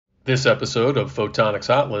This episode of Photonics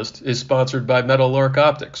Hot List is sponsored by Metal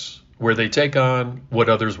Optics, where they take on what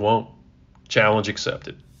others won't. Challenge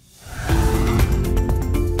accepted.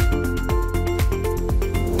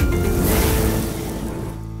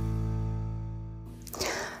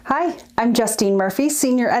 Hi, I'm Justine Murphy,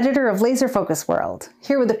 Senior Editor of Laser Focus World,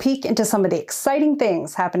 here with a peek into some of the exciting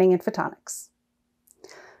things happening in photonics.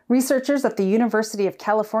 Researchers at the University of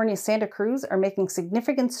California, Santa Cruz are making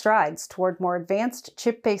significant strides toward more advanced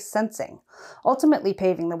chip-based sensing, ultimately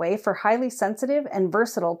paving the way for highly sensitive and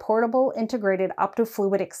versatile portable integrated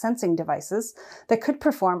optofluidic sensing devices that could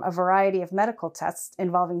perform a variety of medical tests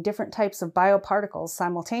involving different types of bioparticles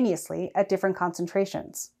simultaneously at different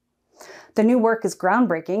concentrations. The new work is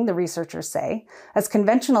groundbreaking, the researchers say, as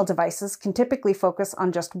conventional devices can typically focus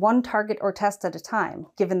on just one target or test at a time,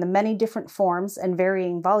 given the many different forms and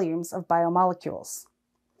varying volumes of biomolecules.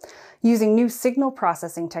 Using new signal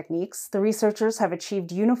processing techniques, the researchers have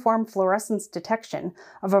achieved uniform fluorescence detection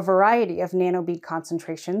of a variety of nanobead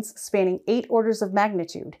concentrations spanning 8 orders of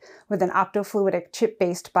magnitude with an optofluidic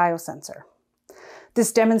chip-based biosensor.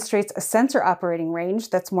 This demonstrates a sensor operating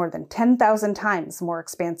range that's more than 10,000 times more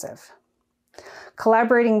expansive.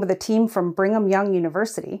 Collaborating with a team from Brigham Young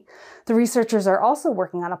University, the researchers are also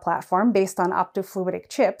working on a platform based on optofluidic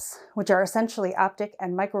chips, which are essentially optic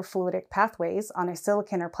and microfluidic pathways on a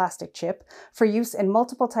silicon or plastic chip for use in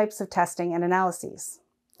multiple types of testing and analyses.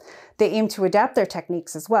 They aim to adapt their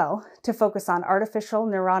techniques as well to focus on artificial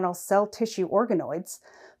neuronal cell tissue organoids,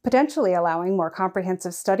 potentially allowing more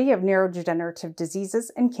comprehensive study of neurodegenerative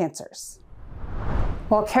diseases and cancers.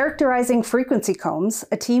 While characterizing frequency combs,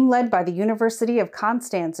 a team led by the University of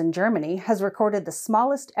Konstanz in Germany has recorded the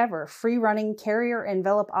smallest ever free-running carrier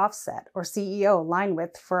envelope offset, or CEO, line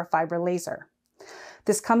width for a fiber laser.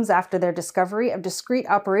 This comes after their discovery of discrete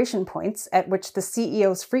operation points at which the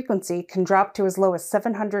CEO's frequency can drop to as low as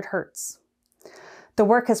 700 Hz. The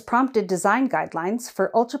work has prompted design guidelines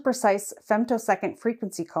for ultra-precise femtosecond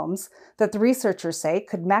frequency combs that the researchers say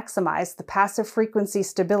could maximize the passive frequency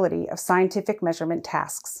stability of scientific measurement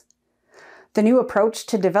tasks. The new approach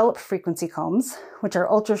to develop frequency combs, which are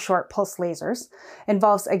ultra-short pulse lasers,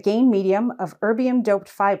 involves a gain medium of erbium-doped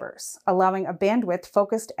fibers, allowing a bandwidth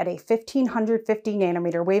focused at a 1550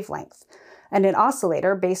 nanometer wavelength, and an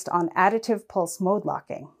oscillator based on additive pulse mode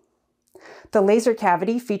locking. The laser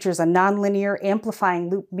cavity features a nonlinear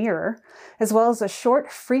amplifying loop mirror, as well as a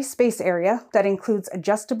short free space area that includes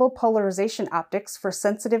adjustable polarization optics for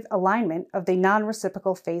sensitive alignment of the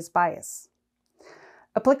non-reciprocal phase bias.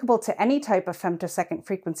 Applicable to any type of femtosecond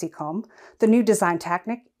frequency comb, the new design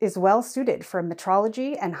technique is well suited for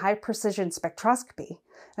metrology and high-precision spectroscopy,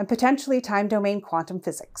 and potentially time-domain quantum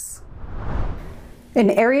physics. In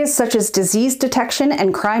areas such as disease detection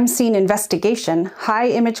and crime scene investigation, high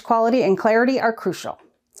image quality and clarity are crucial.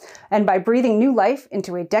 And by breathing new life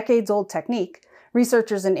into a decades-old technique,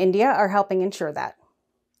 researchers in India are helping ensure that.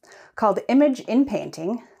 Called image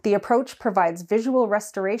in-painting, the approach provides visual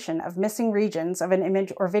restoration of missing regions of an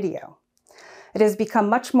image or video. It has become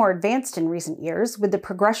much more advanced in recent years with the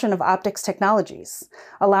progression of optics technologies,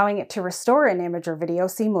 allowing it to restore an image or video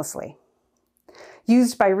seamlessly.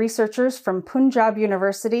 Used by researchers from Punjab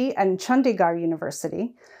University and Chandigarh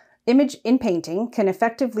University, image in-painting can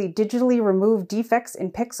effectively digitally remove defects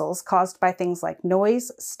in pixels caused by things like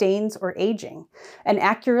noise, stains, or aging, and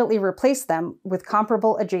accurately replace them with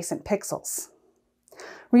comparable adjacent pixels.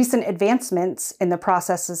 Recent advancements in the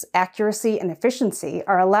process's accuracy and efficiency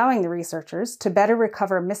are allowing the researchers to better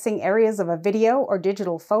recover missing areas of a video or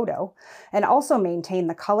digital photo, and also maintain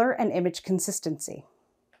the color and image consistency.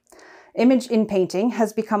 Image in-painting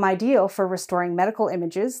has become ideal for restoring medical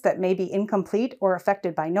images that may be incomplete or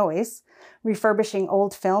affected by noise, refurbishing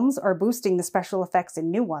old films or boosting the special effects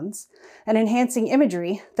in new ones, and enhancing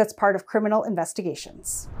imagery that's part of criminal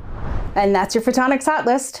investigations. And that's your Photonics Hot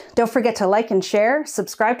List. Don't forget to like and share,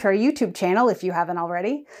 subscribe to our YouTube channel if you haven't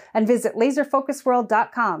already, and visit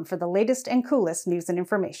laserfocusworld.com for the latest and coolest news and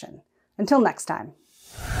information. Until next time.